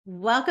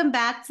Welcome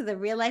back to the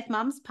Real Life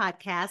Moms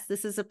podcast.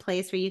 This is a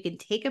place where you can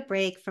take a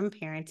break from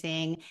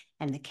parenting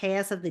and the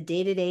chaos of the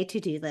day-to-day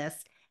to-do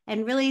list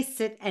and really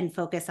sit and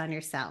focus on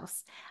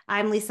yourselves.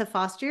 I'm Lisa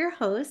Foster, your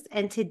host,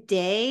 and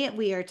today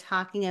we are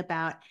talking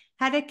about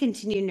how to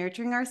continue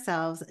nurturing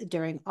ourselves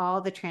during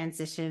all the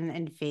transition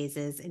and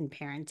phases in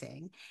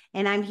parenting.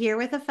 And I'm here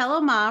with a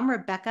fellow mom,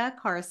 Rebecca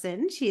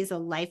Karson. She is a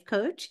life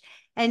coach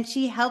and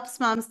she helps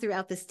moms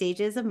throughout the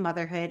stages of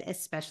motherhood,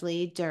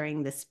 especially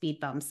during the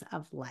speed bumps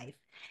of life.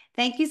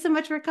 Thank you so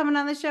much for coming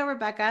on the show,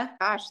 Rebecca.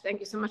 Gosh, thank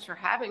you so much for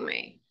having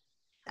me.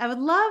 I would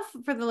love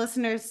for the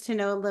listeners to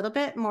know a little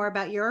bit more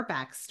about your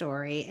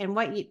backstory and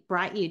what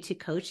brought you to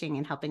coaching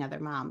and helping other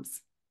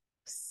moms.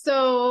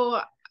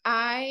 So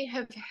I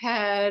have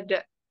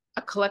had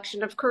a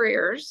collection of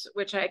careers,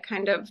 which I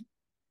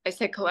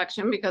say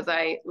collection because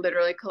I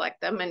literally collect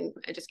them and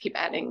I just keep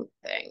adding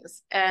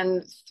things.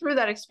 And through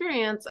that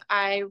experience,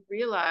 I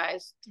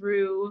realized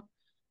through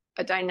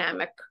a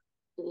dynamic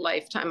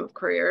lifetime of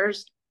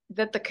careers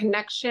that the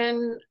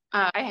connection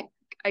I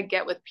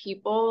get with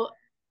people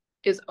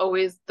is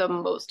always the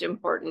most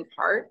important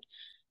part.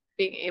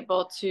 Being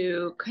able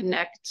to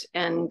connect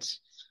and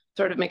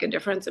sort of make a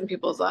difference in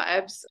people's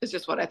lives is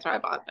just what I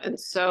thrive on. And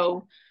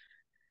so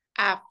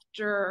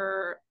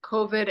after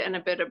COVID and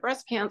a bit of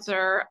breast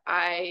cancer,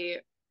 I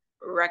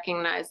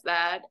recognized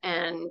that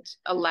and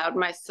allowed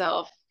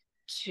myself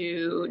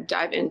to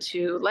dive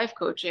into life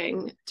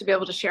coaching to be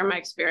able to share my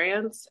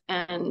experience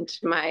and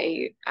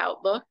my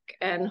outlook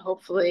and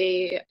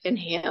hopefully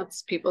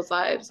enhance people's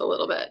lives a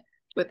little bit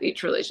with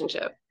each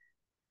relationship.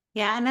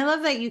 Yeah, and I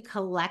love that you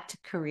collect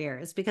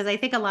careers because I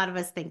think a lot of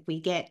us think we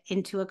get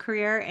into a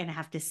career and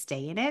have to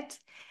stay in it.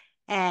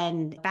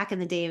 And back in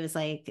the day, it was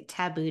like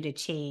taboo to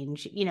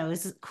change. You know, it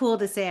was cool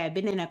to say I've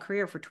been in a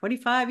career for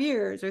 25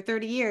 years or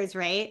 30 years,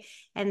 right?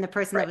 And the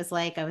person that Right. was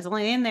like, I was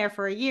only in there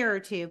for a year or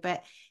two,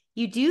 but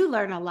you do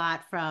learn a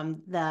lot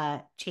from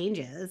the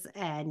changes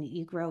and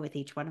you grow with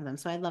each one of them.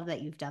 So I love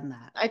that you've done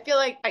that. I feel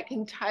like I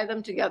can tie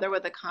them together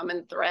with a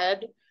common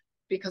thread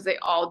because they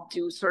all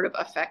do sort of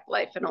affect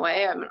life in a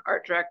way. I'm an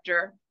art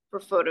director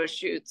for photo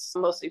shoots,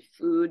 mostly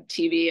food,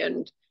 TV,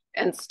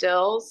 and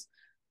stills.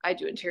 I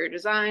do interior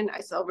design,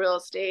 I sell real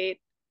estate,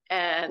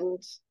 and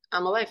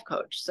I'm a life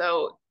coach.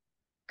 So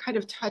kind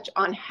of touch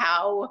on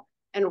how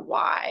and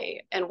why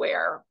and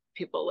where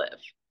people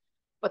live.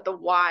 But the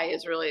why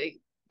is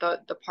really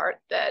the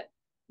part that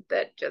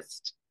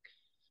just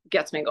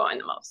gets me going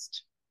the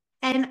most.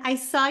 And I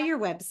saw your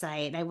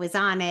website, I was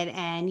on it,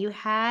 and you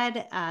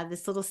had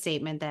this little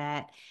statement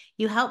that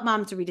you help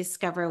moms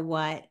rediscover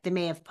what they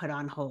may have put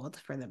on hold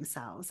for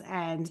themselves.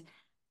 And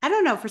I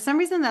don't know, for some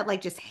reason that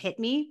like just hit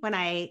me when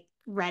I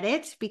read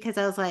it because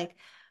I was like,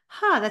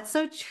 huh, that's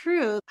so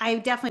true. I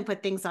definitely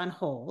put things on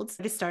hold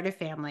to start a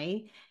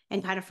family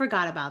and kind of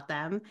forgot about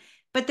them.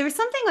 But there was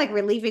something like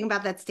relieving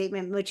about that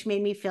statement, which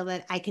made me feel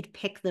that I could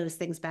pick those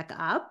things back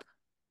up,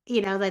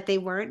 that they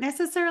weren't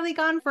necessarily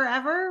gone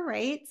forever,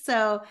 right?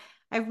 So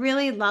I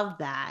really love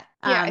that.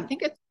 Yeah, I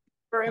think it's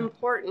super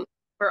important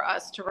for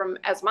us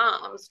as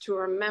moms, to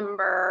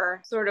remember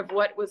sort of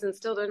what was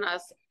instilled in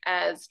us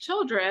as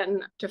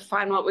children, to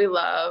find what we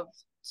love,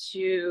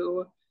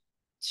 to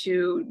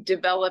to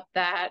develop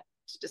that,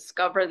 to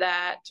discover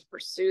that, to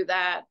pursue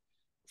that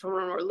from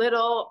when we're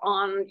little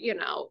on,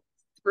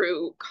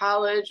 through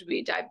college,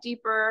 we dive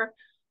deeper.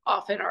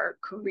 Often our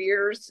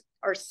careers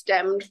are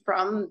stemmed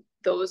from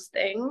those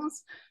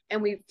things,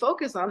 and we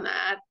focus on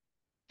that.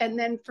 And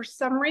then for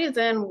some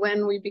reason,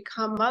 when we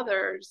become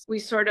mothers, we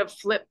sort of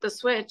flip the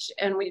switch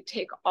and we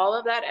take all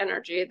of that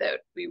energy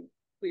that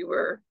we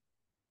were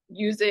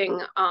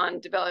using on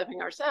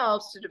developing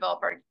ourselves to develop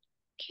our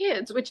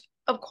kids, which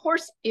of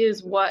course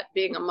is what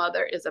being a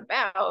mother is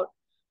about.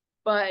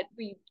 But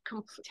we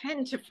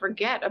tend to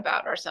forget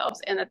about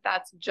ourselves and that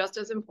that's just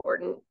as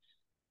important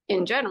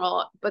in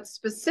general, but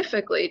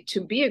specifically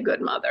to be a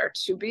good mother,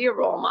 to be a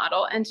role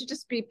model, and to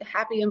just be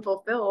happy and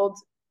fulfilled,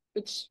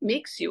 which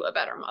makes you a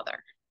better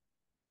mother.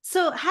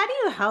 So, how do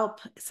you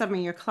help some of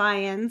your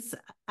clients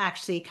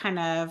actually kind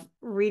of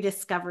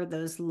rediscover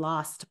those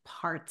lost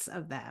parts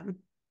of them?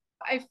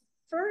 I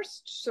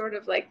first sort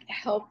of like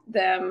help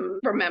them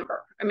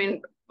remember. I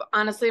mean,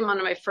 honestly, one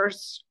of my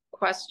first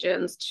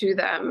questions to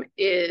them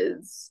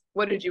is,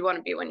 what did you want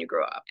to be when you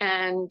grew up?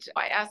 And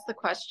I ask the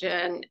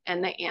question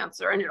and they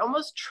answer, and it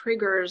almost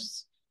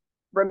triggers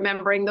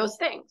remembering those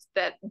things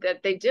that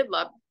they did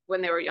love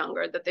when they were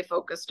younger, that they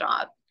focused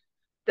on,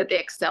 that they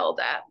excelled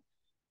at.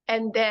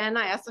 And then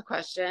I ask the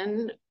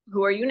question,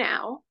 who are you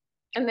now?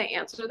 And they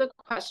answer the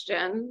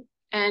question.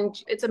 And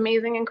it's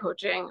amazing in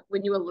coaching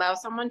when you allow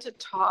someone to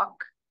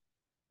talk,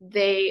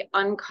 they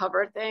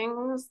uncover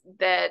things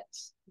that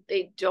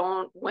they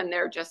don't when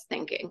they're just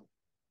thinking.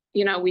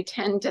 We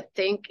tend to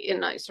think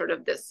in a sort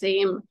of the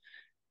same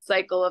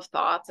cycle of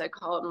thoughts. I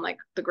call them like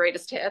the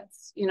greatest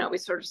hits. We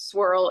sort of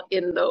swirl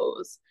in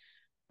those.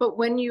 But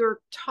when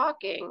you're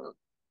talking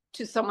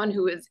to someone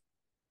who is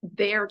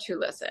there to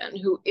listen,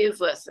 who is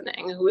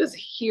listening, who is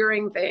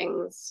hearing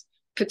things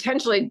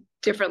potentially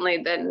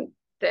differently than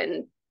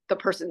the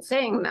person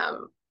saying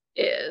them,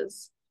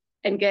 is,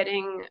 and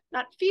getting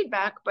not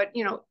feedback, but,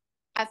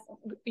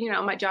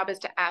 my job is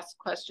to ask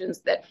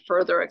questions that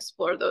further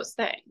explore those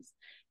things.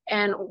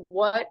 And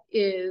what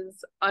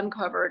is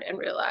uncovered and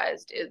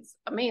realized is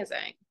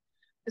amazing.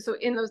 So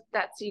in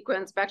that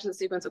sequence, back to the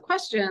sequence of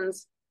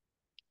questions,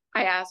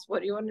 I asked,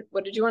 what did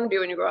you want to be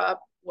when you grow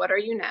up? What are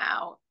you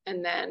now?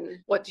 And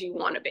then what do you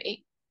want to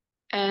be?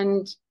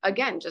 And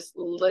again, just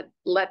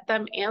let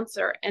them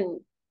answer. And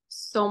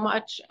so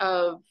much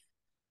of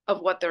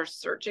what they're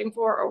searching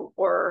for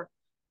or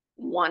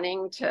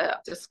wanting to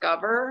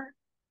discover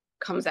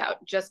comes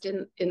out just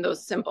in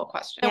those simple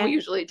questions. And we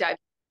usually dive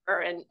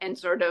deeper and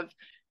sort of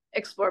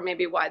explore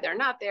maybe why they're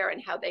not there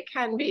and how they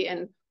can be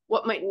and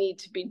what might need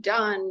to be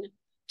done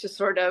to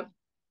sort of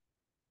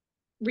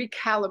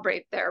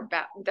recalibrate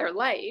their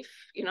life,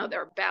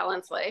 their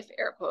balanced life,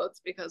 air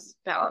quotes, because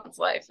balanced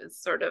life is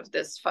sort of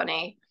this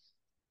funny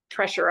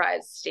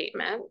pressurized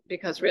statement,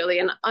 because really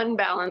an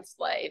unbalanced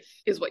life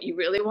is what you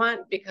really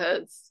want,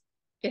 because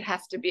it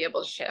has to be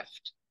able to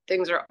shift.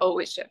 Things are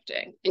always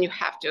shifting and you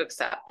have to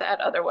accept that.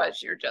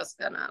 Otherwise you're just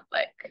gonna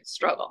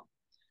struggle.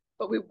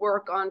 But we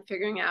work on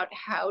figuring out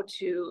how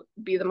to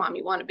be the mom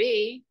you want to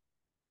be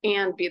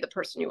and be the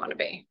person you want to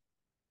be.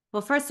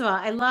 Well, first of all,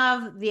 I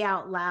love the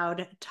out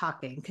loud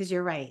talking, because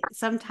you're right.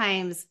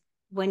 Sometimes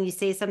when you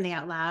say something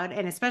out loud,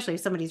 and especially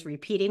if somebody's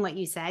repeating what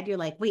you said, you're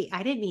like, wait,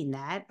 I didn't mean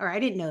that, or I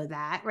didn't know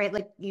that, right?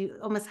 Like you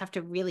almost have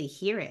to really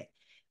hear it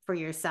for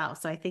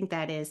yourself. So I think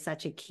that is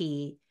such a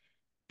key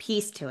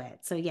piece to it.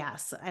 So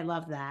yes, I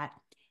love that.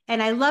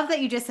 And I love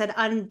that you just said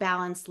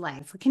unbalanced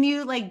life. Can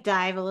you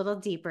dive a little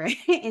deeper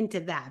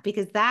into that?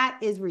 Because that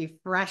is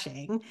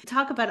refreshing.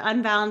 Talk about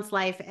unbalanced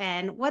life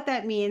and what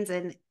that means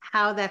and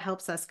how that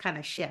helps us kind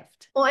of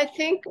shift. Well, I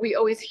think we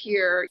always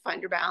hear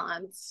find your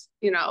balance,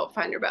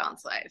 find your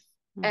balanced life.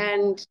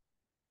 Mm-hmm.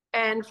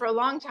 And for a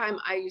long time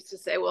I used to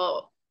say,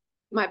 well,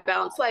 my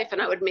balanced life,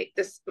 and I would make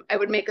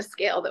a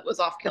scale that was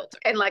off kilter.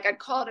 And I'd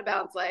call it a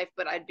balanced life,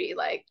 but I'd be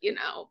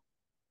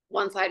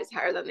one side is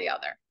higher than the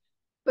other,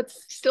 but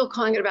still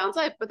calling it a balanced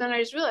life. But then I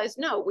just realized,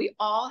 no, we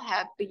all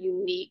have a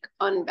unique,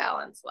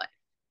 unbalanced life.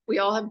 We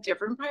all have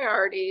different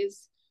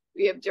priorities.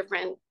 We have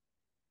different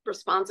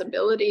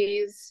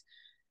responsibilities.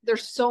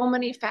 There's so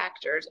many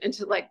factors. And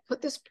to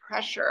put this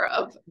pressure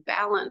of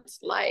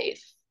balanced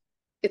life,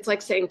 it's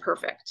like saying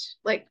perfect.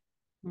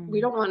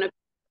 We don't want to be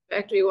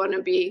perfect. We want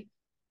to be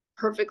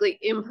perfectly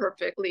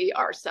imperfectly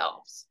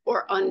ourselves,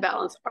 or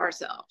unbalance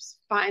ourselves.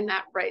 Find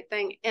that right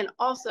thing. And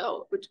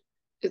also, which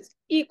is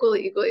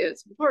equally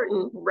as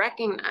important,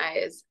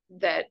 recognize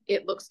that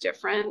it looks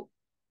different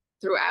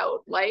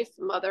throughout life,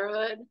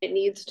 motherhood. It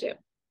needs to.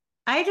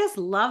 I just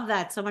love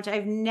that so much.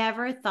 I've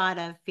never thought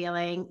of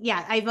feeling,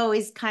 I've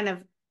always kind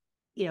of,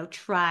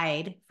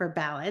 tried for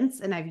balance,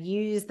 and I've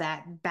used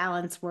that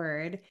balance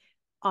word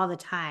all the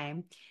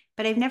time,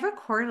 but I've never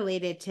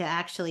correlated to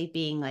actually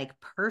being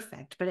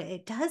perfect. But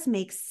it does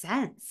make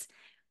sense,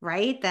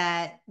 right?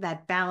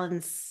 That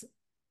balance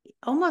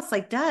almost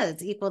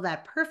does equal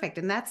that perfect.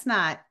 And that's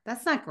not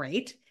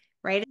great,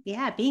 right?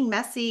 Yeah. Being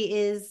messy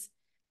is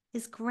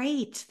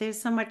great.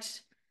 There's so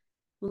much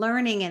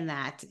learning in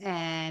that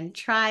and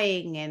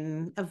trying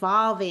and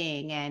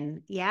evolving.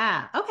 And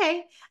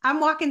okay. I'm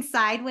walking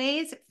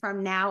sideways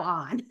from now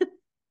on.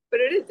 But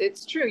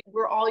it's true.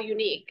 We're all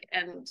unique.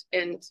 And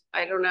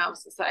I don't know,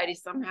 society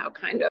somehow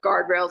kind of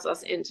guardrails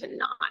us into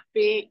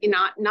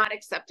not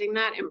accepting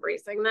that,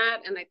 embracing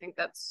that. And I think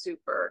that's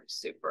super,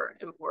 super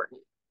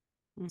important.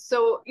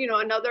 So,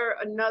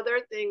 another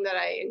thing that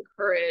I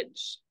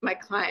encourage my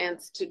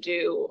clients to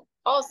do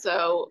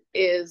also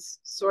is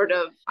sort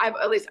of, I've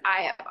always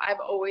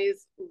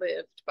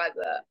lived by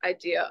the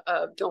idea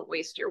of don't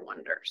waste your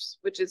wonders,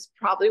 which is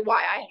probably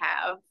why I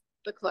have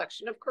the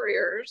collection of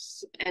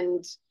careers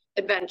and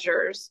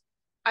adventures.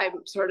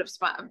 I'm sort of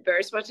a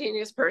very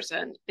spontaneous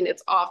person. And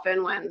it's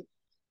often when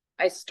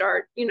I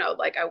start,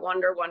 I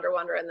wonder,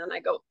 and then I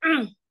go,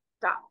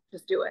 stop,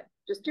 just do it.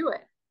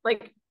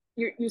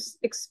 You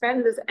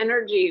expend this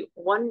energy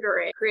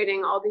wondering,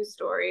 creating all these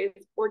stories,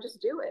 or just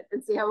do it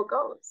and see how it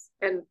goes,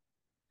 and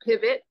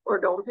pivot or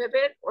don't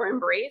pivot or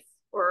embrace,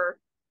 or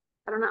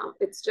I don't know.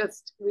 It's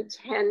just, we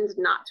tend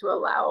not to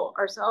allow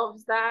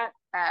ourselves that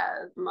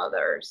as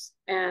mothers.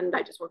 And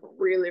I just work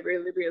really,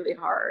 really, really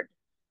hard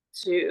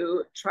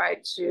to try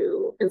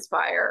to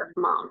inspire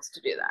moms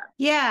to do that.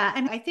 Yeah.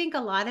 And I think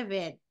a lot of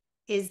it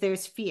is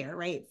there's fear,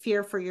 right?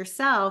 Fear for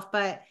yourself,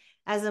 but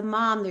as a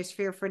mom, there's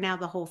fear for now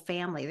the whole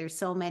family. There's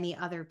so many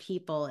other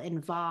people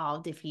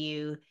involved. If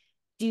you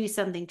do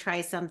something,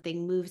 try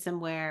something, move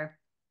somewhere,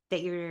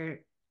 that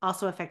you're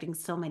also affecting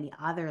so many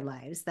other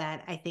lives,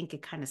 that I think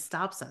it kind of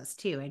stops us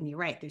too. And you're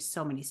right, there's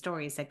so many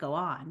stories that go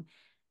on,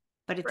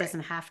 but it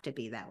doesn't have to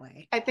be that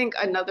way. I think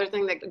another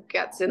thing that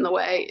gets in the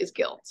way is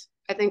guilt.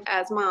 I think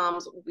as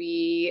moms,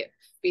 we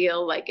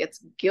feel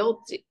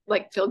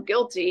feel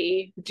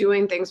guilty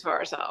doing things for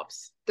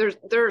ourselves.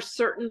 There are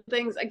certain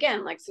things,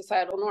 again, like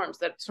societal norms,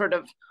 that sort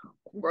of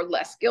we're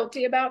less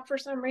guilty about for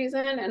some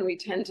reason. And we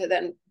tend to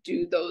then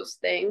do those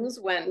things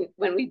when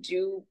we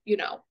do,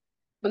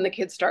 when the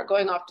kids start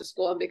going off to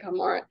school and become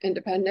more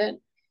independent,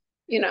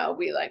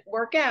 we like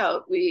work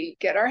out, we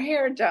get our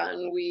hair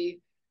done, we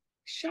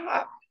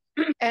shop.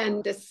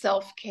 And the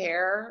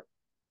self-care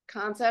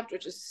concept,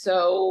 which is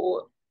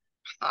so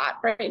hot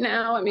right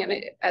now, I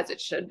mean, as it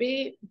should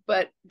be,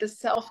 but the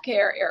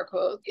self-care, air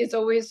quotes, is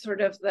always sort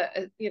of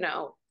the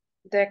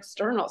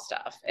external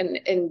stuff. And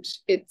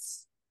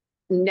it's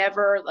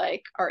never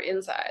like our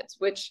insides,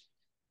 which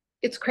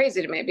it's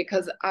crazy to me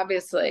because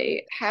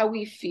obviously how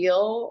we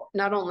feel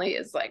not only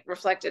is like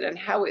reflected in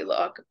how we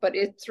look, but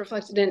it's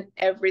reflected in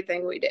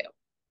everything we do.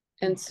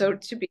 And so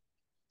to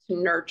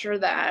nurture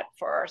that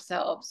for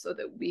ourselves so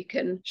that we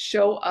can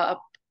show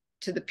up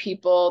to the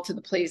people, to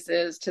the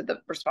places, to the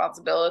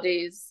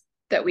responsibilities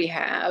that we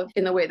have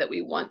in the way that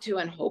we want to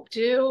and hope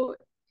to,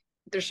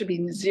 there should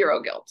be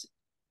zero guilt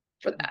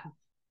for that.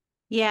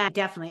 Yeah,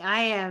 definitely.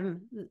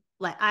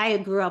 I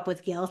grew up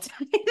with guilt.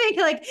 I think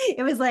like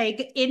it was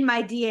like in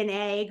my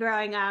DNA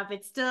growing up.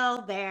 It's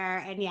still there.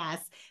 And yes,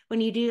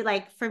 when you do,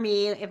 like for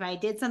me, if I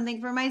did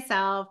something for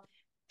myself,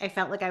 I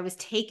felt like I was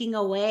taking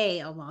away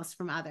almost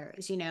from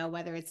others,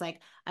 whether it's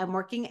like I'm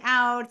working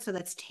out, so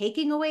that's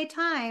taking away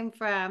time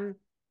from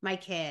my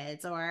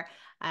kids, or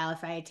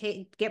if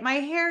I get my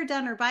hair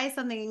done or buy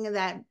something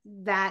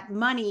that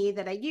money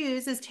that I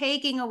use is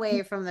taking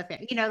away from the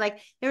family. Like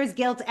there's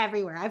guilt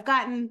everywhere.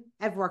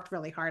 I've worked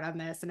really hard on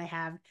this, and I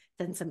have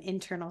done some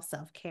internal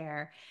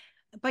self-care.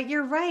 But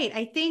you're right.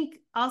 I think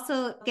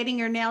also getting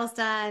your nails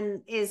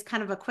done is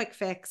kind of a quick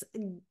fix.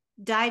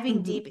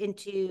 Diving deep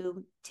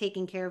into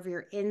taking care of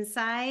your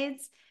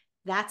insides,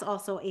 that's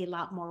also a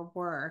lot more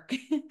work,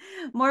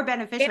 more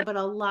beneficial, but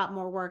a lot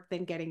more work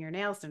than getting your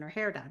nails done or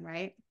hair done,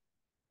 right?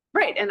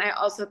 Right. And I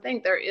also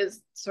think there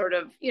is sort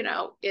of,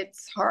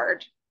 it's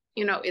hard,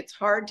 it's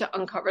hard to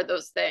uncover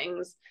those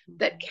things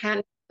that can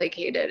be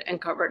placated and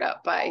covered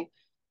up by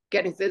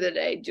getting through the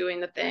day,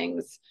 doing the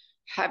things,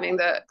 having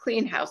the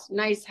clean house,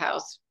 nice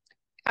house,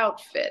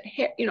 outfit,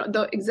 hair,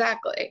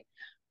 exactly.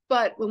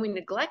 But when we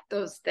neglect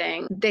those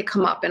things, they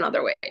come up in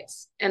other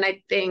ways. And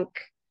I think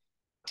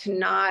to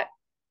not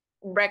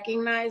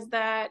recognize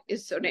that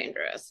is so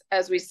dangerous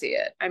as we see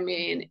it. I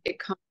mean, it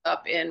comes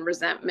up in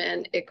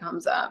resentment, it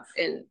comes up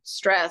in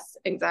stress,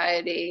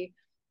 anxiety.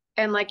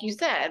 And like you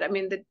said, I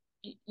mean,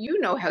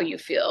 how you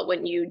feel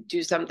when you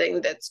do something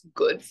that's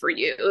good for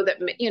you,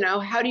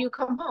 how do you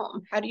come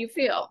home? How do you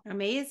feel?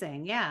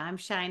 Amazing. Yeah, I'm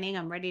shining.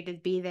 I'm ready to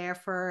be there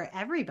for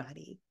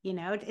everybody.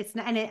 It's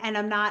not, and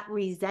I'm not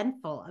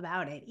resentful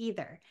about it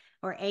either,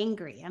 or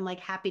angry. I'm like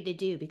happy to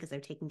do because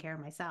I've taken care of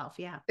myself.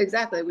 Yeah.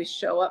 Exactly. We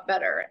show up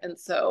better. And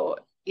so,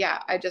 yeah,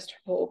 I just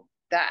hope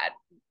that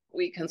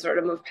we can sort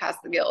of move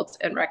past the guilt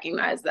and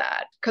recognize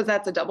that, because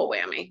that's a double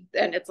whammy.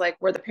 And it's like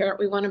we're the parent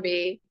we want to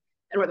be,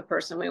 and we're the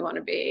person we want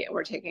to be, and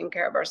we're taking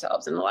care of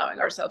ourselves and allowing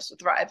ourselves to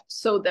thrive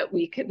so that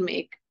we can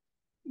make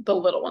the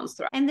little ones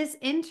thrive. And this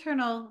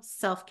internal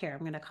self-care, I'm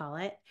going to call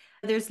it,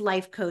 there's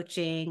life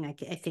coaching.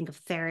 I think of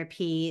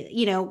therapy.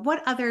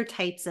 What other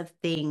types of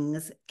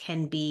things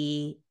can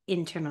be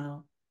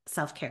internal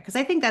self-care? Because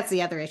I think that's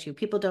the other issue.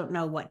 People don't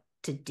know what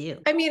to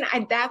do. I mean,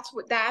 that's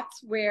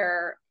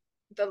where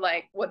the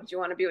like, what did you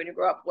want to be when you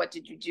grow up? What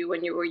did you do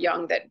when you were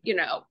young? That,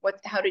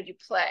 how did you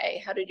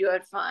play? How did you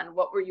have fun?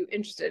 What were you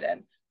interested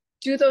in?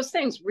 Do those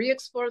things,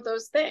 re-explore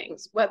those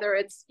things, whether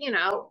it's,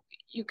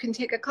 you can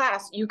take a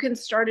class, you can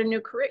start a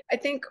new career. I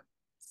think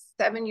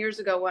 7 years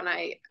ago when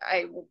I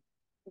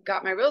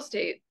got my real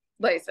estate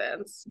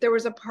license, there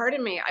was a part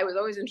of me, I was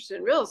always interested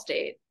in real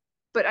estate,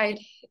 but I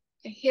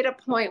hit a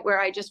point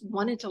where I just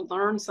wanted to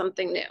learn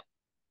something new,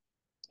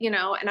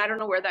 and I don't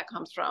know where that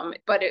comes from,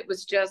 but it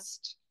was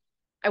just,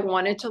 I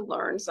wanted to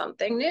learn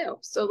something new.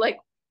 So like,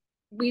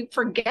 we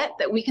forget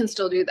that we can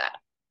still do that,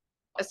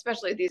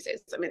 especially these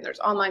days. I mean, there's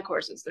online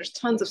courses, there's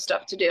tons of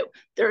stuff to do.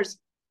 There's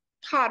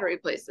pottery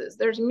places,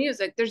 there's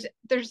music,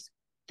 there's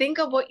think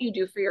of what you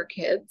do for your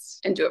kids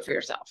and do it for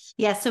yourself.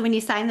 Yeah. So when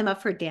you sign them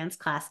up for dance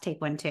class,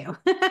 take one too.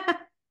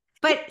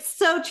 But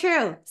so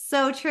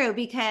true,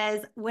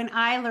 because when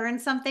I learn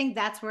something,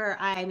 that's where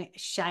I'm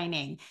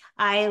shining.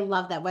 I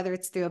love that, whether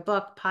it's through a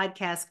book,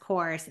 podcast,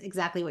 course,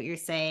 exactly what you're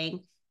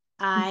saying.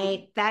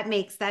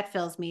 That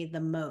fills me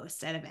the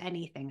most out of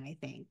anything, I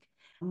think.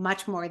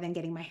 Much more than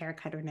getting my hair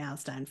cut or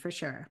nails done, for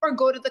sure. Or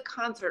go to the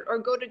concert, or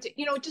go to,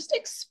 just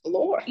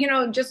explore,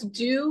 just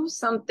do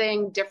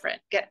something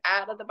different, get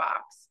out of the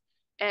box.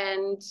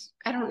 And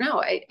I don't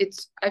know, I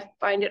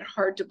find it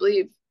hard to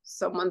believe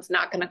someone's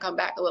not going to come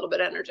back a little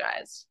bit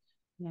energized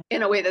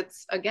in a way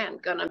that's, again,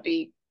 going to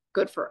be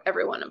good for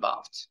everyone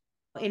involved.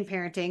 In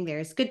parenting,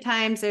 there's good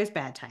times, there's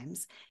bad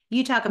times.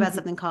 You talk about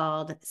something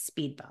called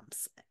speed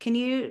bumps. Can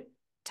you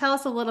tell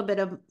us a little bit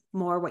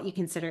more what you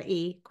consider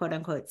a quote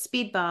unquote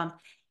speed bump,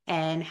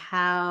 and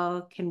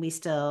how can we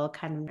still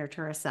kind of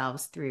nurture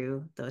ourselves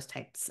through those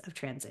types of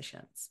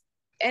transitions?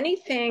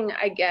 Anything,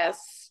 I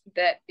guess,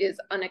 that is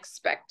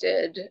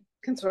unexpected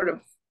can sort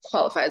of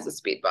qualify as a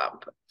speed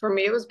bump. For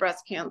me, it was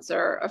breast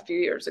cancer a few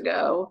years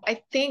ago.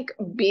 I think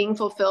being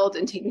fulfilled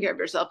and taking care of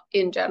yourself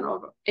in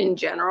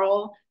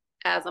general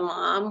as a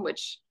mom,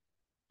 which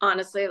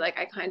honestly, like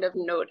I kind of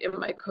note in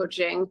my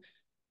coaching,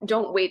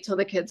 don't wait till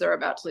the kids are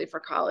about to leave for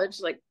college.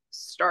 Like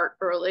start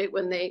early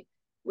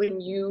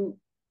when you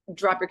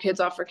drop your kids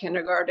off for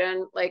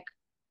kindergarten, like,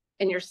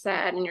 and you're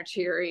sad and you're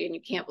teary and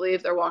you can't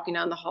believe they're walking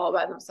down the hall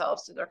by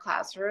themselves to their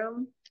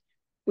classroom.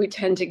 We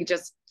tend to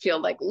just feel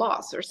like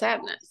loss or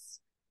sadness.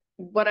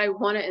 What I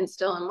want to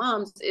instill in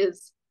moms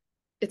is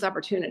it's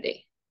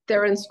opportunity.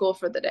 They're in school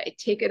for the day.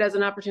 Take it as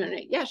an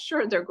opportunity. Yeah,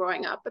 sure, they're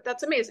growing up, but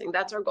that's amazing.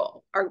 That's our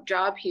goal. Our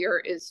job here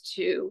is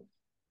to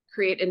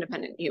create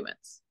independent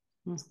humans.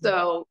 Mm-hmm.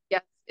 So,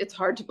 yes, it's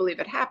hard to believe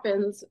it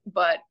happens,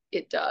 but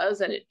it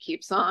does, and it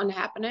keeps on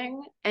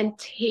happening. And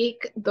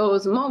take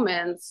those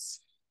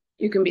moments.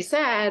 You can be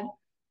sad,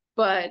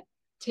 but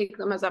take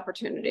them as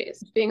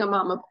opportunities. Being a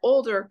mom of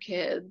older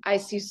kids, I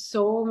see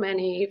so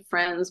many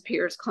friends,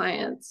 peers,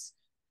 clients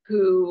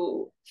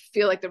who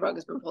feel like the rug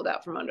has been pulled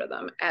out from under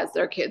them as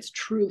their kids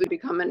truly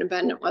become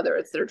independent, whether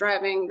it's they're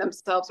driving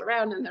themselves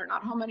around and they're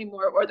not home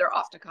anymore or they're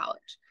off to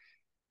college.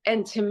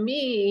 And to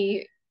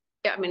me,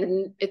 I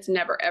mean, it's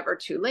never ever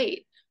too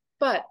late,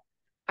 but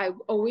I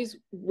always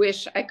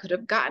wish I could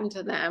have gotten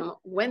to them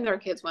when their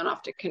kids went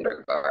off to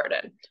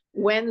kindergarten,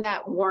 when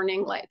that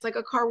warning light, it's like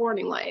a car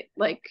warning light,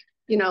 like,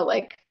 you know,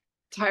 like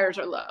tires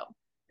are low.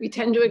 We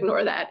tend to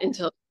ignore that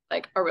until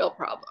like a real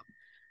problem.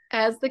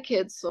 As the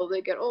kids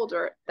slowly get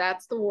older,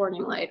 that's the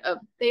warning light of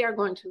they are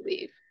going to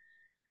leave.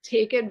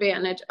 Take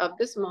advantage of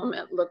this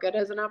moment. Look at it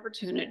as an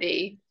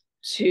opportunity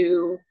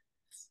to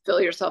fill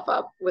yourself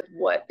up with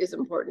what is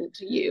important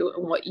to you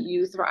and what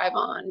you thrive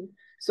on,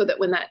 so that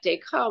when that day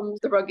comes,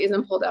 the rug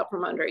isn't pulled out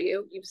from under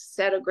you. You've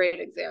set a great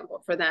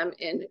example for them,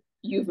 and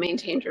you've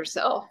maintained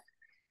yourself,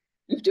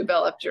 you've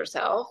developed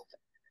yourself,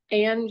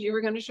 and you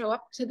were going to show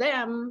up to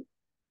them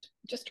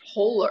just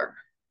wholer,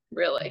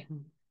 really.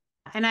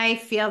 And I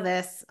feel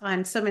this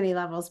on so many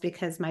levels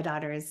because my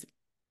daughter is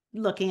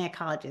looking at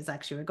colleges.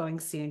 Actually, we're going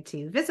soon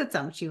to visit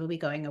some. She will be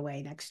going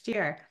away next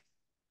year.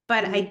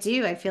 But I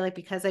feel like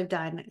because I've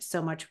done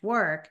so much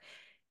work,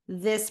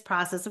 this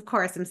process, of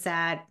course, I'm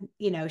sad,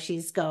 you know,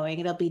 she's going,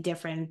 it'll be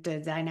different. The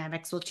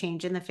dynamics will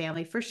change in the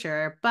family for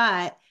sure.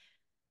 But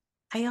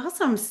I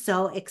also am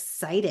so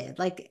excited.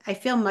 Like I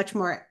feel much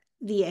more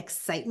the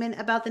excitement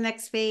about the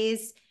next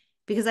phase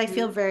because I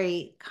feel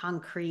very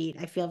concrete.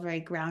 I feel very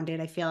grounded.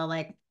 I feel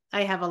like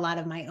I have a lot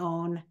of my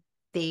own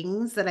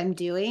things that I'm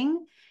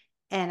doing.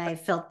 And I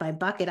filled my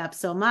bucket up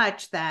so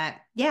much that,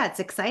 yeah, it's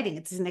exciting.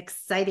 It's an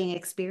exciting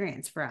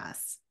experience for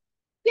us.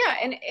 Yeah.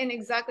 And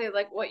exactly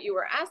like what you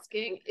were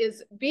asking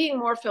is being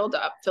more filled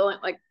up,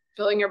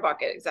 filling your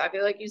bucket,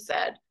 exactly like you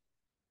said.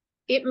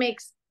 It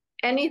makes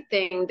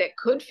anything that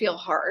could feel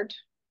hard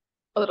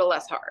a little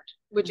less hard,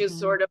 which is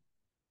sort of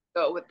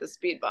go with the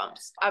speed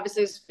bumps.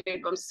 Obviously,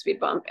 speed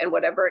bump, and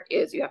whatever it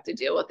is, you have to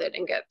deal with it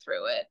and get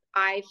through it.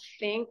 I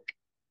think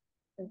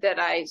that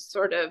I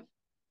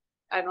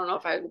don't know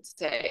if I would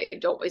say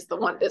don't waste the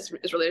one. This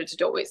is related to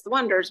don't waste the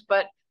wonders,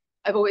 but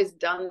I've always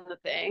done the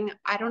thing.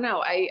 I don't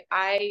know.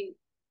 I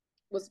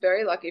was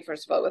very lucky,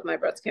 first of all, with my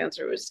breast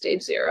cancer. It was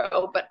stage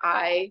 0, but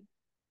I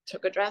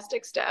took a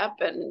drastic step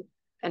and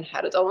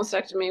had a double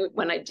mastectomy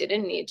when I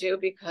didn't need to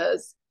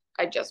because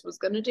I just was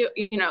going to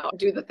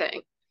do the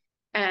thing.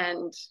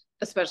 And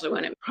especially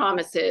when it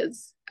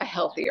promises a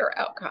healthier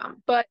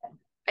outcome. But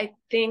I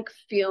think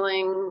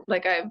feeling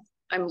like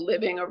I'm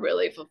living a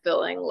really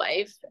fulfilling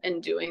life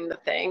and doing the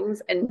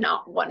things and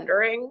not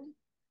wondering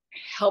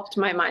helped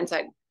my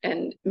mindset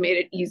and made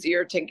it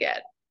easier to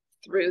get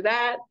through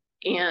that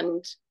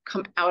and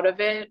come out of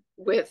it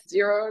with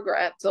zero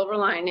regret, silver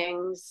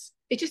linings.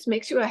 It just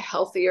makes you a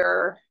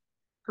healthier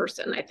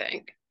person, I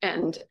think.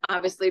 And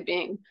obviously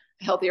being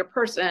a healthier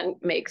person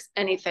makes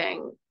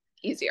anything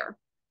easier.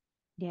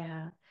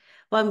 Yeah.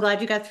 Well, I'm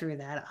glad you got through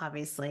that,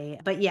 obviously.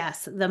 But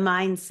yes, the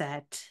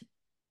mindset,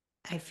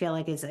 I feel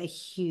like is a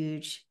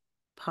huge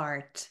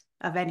part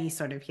of any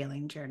sort of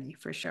healing journey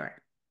for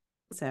sure.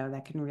 So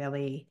that can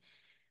really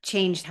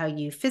change how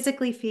you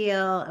physically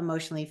feel,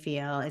 emotionally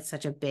feel. It's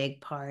such a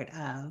big part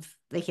of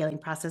the healing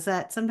process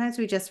that sometimes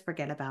we just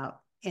forget about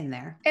in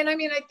there. And I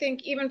mean, I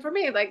think even for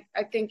me,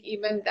 I think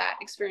even that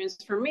experience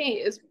for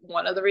me is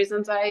one of the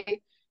reasons I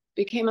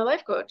became a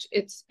life coach.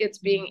 It's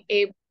being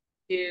able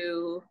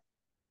to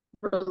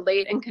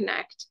relate and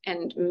connect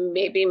and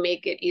maybe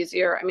make it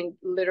easier. I mean,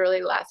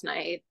 literally last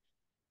night,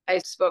 I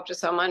spoke to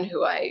someone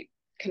who I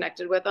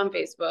connected with on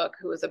Facebook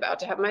who was about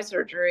to have my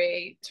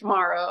surgery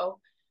tomorrow.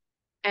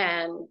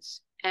 And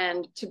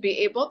to be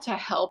able to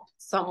help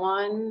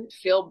someone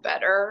feel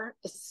better,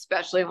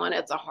 especially when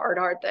it's a hard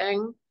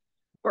thing,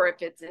 or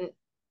if it's a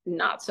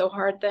not so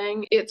hard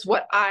thing, it's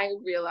what I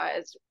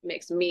realized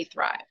makes me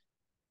thrive,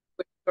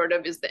 which sort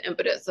of is the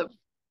impetus of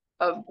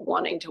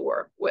wanting to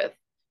work with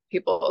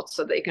people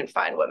so they can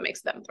find what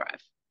makes them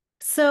thrive.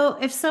 So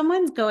if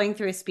someone's going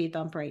through a speed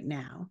bump right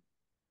now,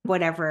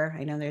 whatever,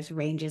 I know there's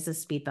ranges of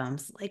speed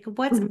bumps, like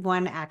what's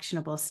one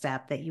actionable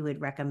step that you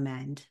would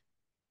recommend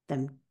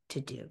them to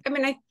do? I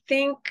mean, I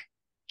think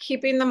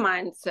keeping the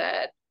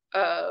mindset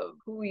of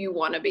who you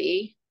want to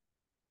be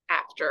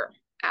after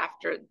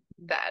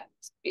that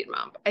speed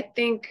bump. I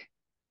think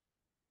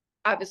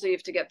obviously you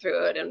have to get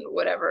through it and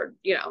whatever,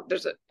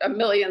 there's a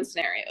million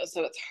scenarios.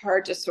 So it's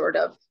hard to sort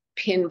of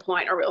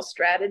pinpoint a real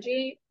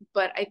strategy.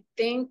 But I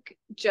think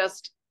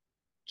just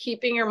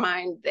keeping your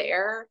mind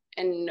there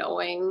and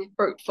knowing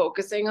or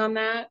focusing on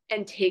that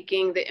and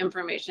taking the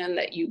information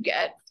that you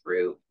get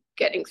through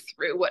getting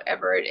through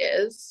whatever it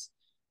is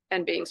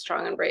and being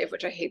strong and brave,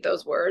 which I hate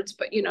those words,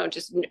 but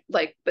just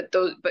like, but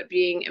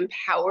being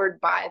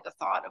empowered by the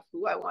thought of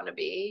who I want to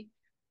be,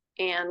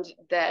 and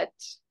that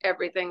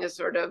everything is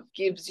sort of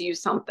gives you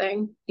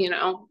something,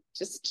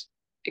 just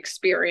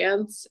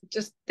experience,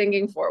 just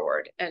thinking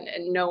forward and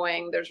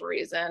knowing there's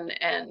reason,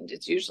 and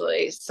it's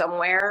usually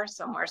somewhere,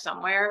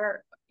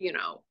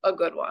 a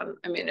good one.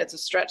 I mean, it's a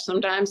stretch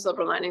sometimes.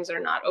 Silver linings are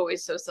not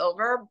always so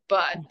silver,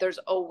 but there's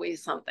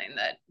always something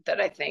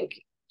that I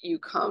think you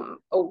come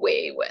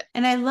away with.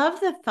 And I love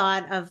the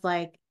thought of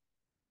like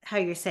how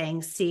you're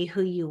saying, see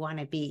who you want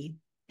to be.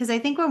 Because I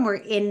think when we're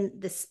in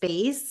the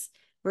space,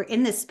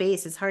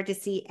 it's hard to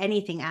see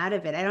anything out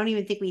of it. I don't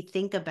even think we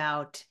think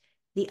about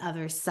the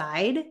other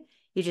side.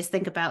 You just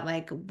think about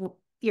like,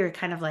 you're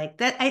kind of like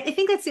that. I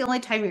think that's the only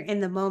time you're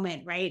in the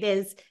moment, right?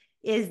 Is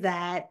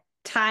that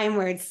time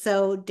where it's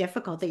so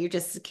difficult that you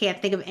just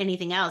can't think of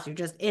anything else. You're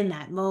just in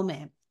that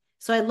moment.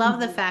 So I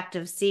love the fact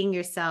of seeing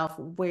yourself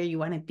where you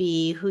want to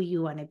be, who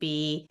you want to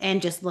be,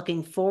 and just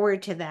looking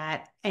forward to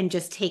that and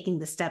just taking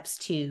the steps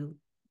to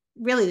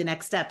really the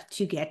next step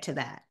to get to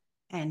that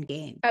end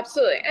game.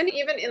 Absolutely. And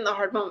even in the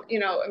hard moment,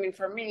 I mean,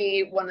 for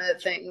me, one of the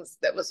things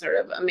that was sort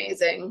of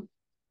amazing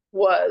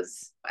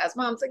was as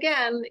moms,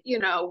 again,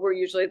 we're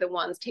usually the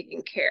ones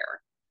taking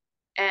care.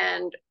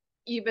 And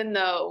even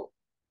though,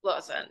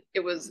 listen,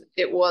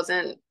 it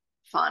wasn't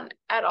fun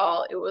at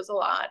all. It was a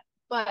lot,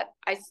 but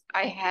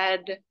I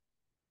had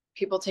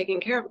people taking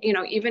care of,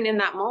 even in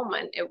that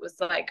moment, it was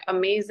like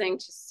amazing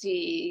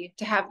to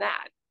have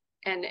that.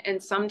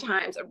 And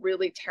sometimes a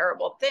really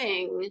terrible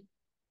thing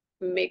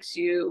makes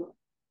you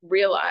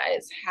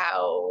realize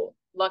how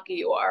lucky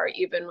you are,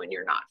 even when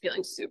you're not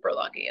feeling super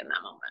lucky in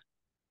that moment.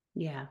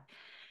 Yeah.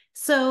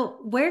 So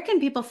where can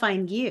people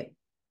find you?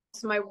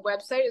 So my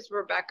website is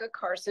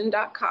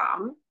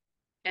RebeccaKarson.com.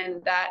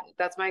 And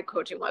that's my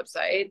coaching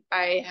website.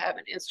 I have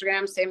an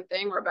Instagram, same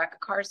thing, Rebecca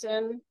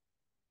Karson.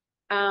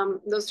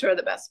 Those two are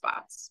the best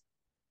spots.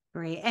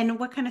 Great. And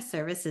what kind of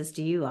services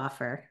do you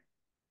offer?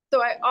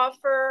 So I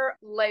offer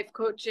life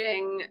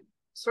coaching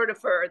sort of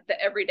for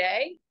the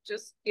everyday,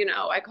 just,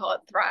 I call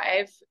it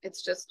Thrive.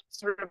 It's just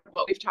sort of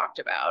what we've talked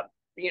about,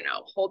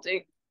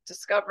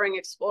 discovering,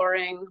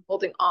 exploring,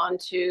 holding on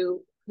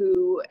to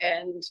who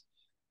and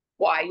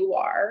why you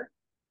are.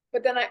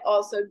 But then I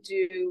also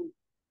do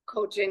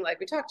coaching, like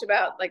we talked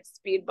about, like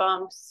speed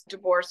bumps,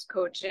 divorce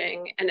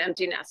coaching, and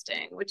empty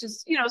nesting, which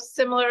is,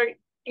 similar,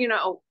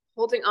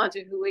 holding on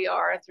to who we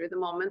are through the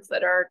moments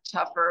that are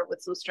tougher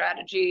with some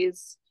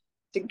strategies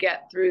to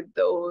get through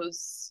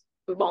those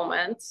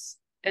moments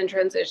and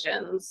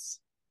transitions.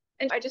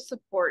 And I just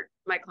support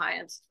my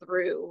clients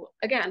through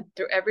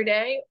every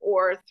day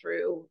or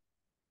through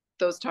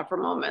those tougher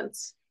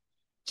moments,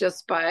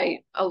 just by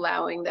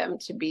allowing them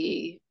to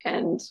be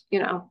and,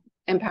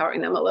 empowering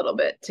them a little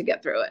bit to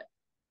get through it.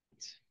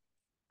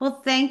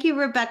 Well, thank you,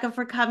 Rebecca,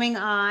 for coming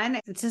on.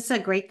 It's just a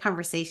great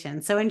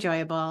conversation, so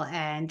enjoyable.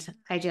 And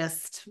I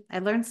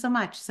learned so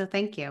much. So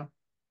thank you.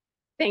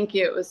 Thank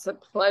you. It was a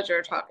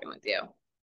pleasure talking with you.